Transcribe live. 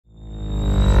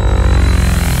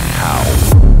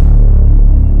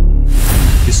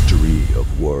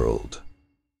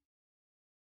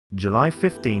July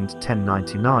 15,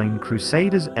 1099,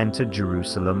 Crusaders entered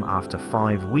Jerusalem after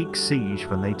 5-week siege.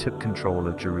 When they took control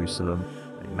of Jerusalem,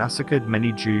 they massacred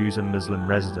many Jews and Muslim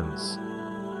residents.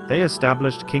 They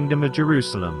established Kingdom of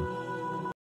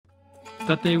Jerusalem.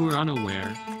 But they were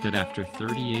unaware that after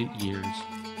 38 years,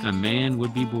 a man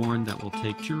would be born that will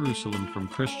take Jerusalem from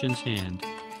Christians' hand,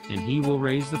 and he will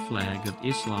raise the flag of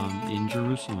Islam in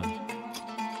Jerusalem.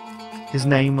 His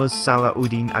name was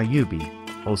Saladin Ayyubi,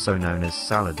 also known as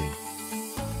Saladin.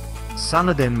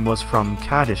 Saladin was from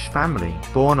Kurdish family,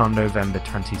 born on November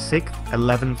 26,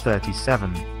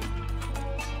 1137.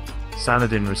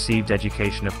 Saladin received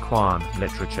education of Quran,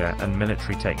 literature and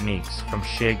military techniques from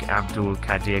Sheikh Abdul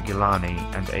Qadir Gilani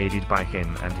and aided by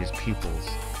him and his pupils.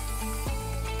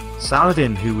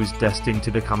 Saladin, who was destined to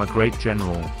become a great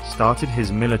general, started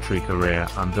his military career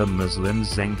under Muslim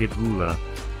Zengid ruler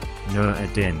Nur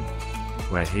ad-Din,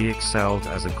 where he excelled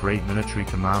as a great military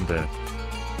commander.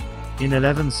 In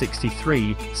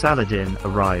 1163, Saladin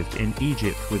arrived in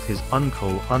Egypt with his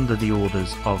uncle under the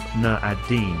orders of Nur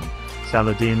ad-Din.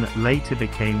 Saladin later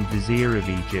became Vizier of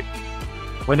Egypt.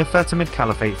 When the Fatimid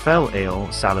Caliphate fell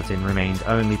ill, Saladin remained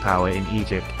only power in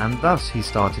Egypt, and thus he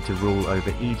started to rule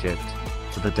over Egypt.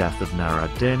 With the death of Nur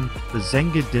ad-Din, the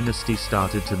Zengid dynasty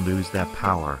started to lose their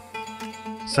power.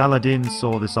 Saladin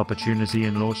saw this opportunity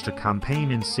and launched a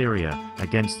campaign in Syria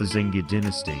against the Zengid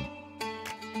dynasty.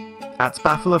 At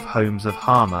Battle of Homs of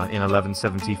Hama in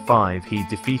 1175, he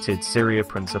defeated Syria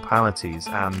principalities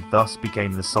and thus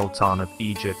became the Sultan of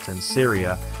Egypt and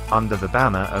Syria under the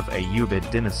banner of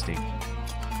Ayyubid dynasty.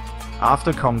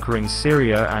 After conquering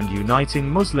Syria and uniting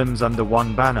Muslims under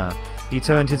one banner, he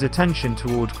turned his attention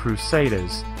toward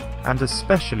Crusaders, and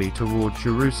especially toward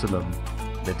Jerusalem.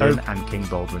 Saladin and King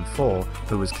Baldwin IV,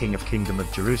 who was King of Kingdom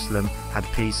of Jerusalem, had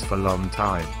peace for a long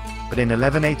time. But in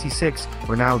 1186,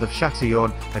 Ronald of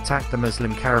Chatillon attacked the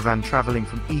Muslim caravan travelling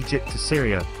from Egypt to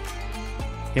Syria,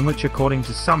 in which according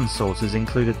to some sources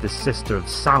included the sister of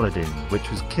Saladin, which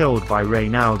was killed by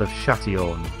Reynald of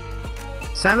Chatillon.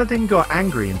 Saladin got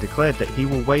angry and declared that he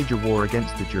will wage a war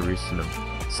against the Jerusalem.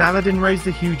 Saladin raised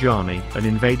a huge army and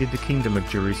invaded the Kingdom of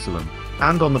Jerusalem,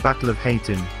 and on the Battle of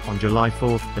Hattin on July 4,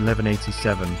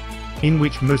 1187, in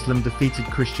which Muslim defeated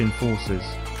Christian forces.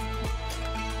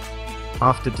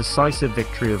 After decisive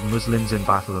victory of Muslims in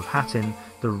Battle of Hattin,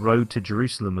 the road to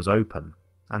Jerusalem was open,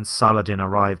 and Saladin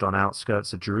arrived on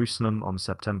outskirts of Jerusalem on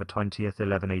September 20,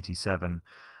 1187,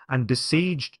 and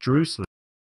besieged Jerusalem.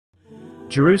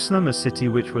 Jerusalem, a city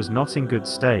which was not in good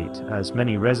state, as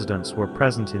many residents were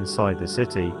present inside the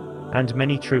city, and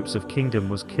many troops of kingdom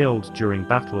was killed during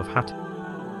Battle of Hattin.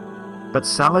 But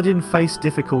Saladin faced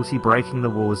difficulty breaking the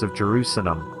walls of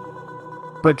Jerusalem.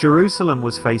 But Jerusalem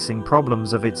was facing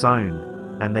problems of its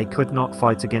own, and they could not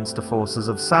fight against the forces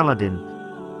of Saladin.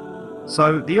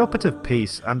 So they offered of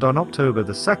peace, and on October 2,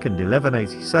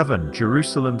 1187,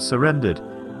 Jerusalem surrendered,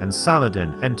 and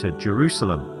Saladin entered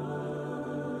Jerusalem.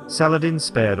 Saladin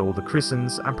spared all the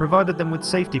Christians and provided them with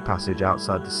safety passage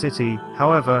outside the city.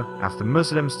 However, after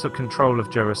Muslims took control of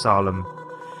Jerusalem,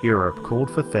 Europe called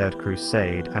for Third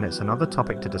Crusade, and it's another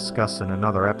topic to discuss in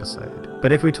another episode.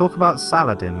 But if we talk about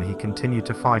Saladin, he continued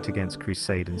to fight against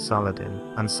Crusade and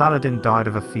Saladin died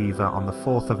of a fever on the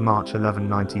 4th of March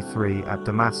 1193 at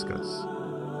Damascus.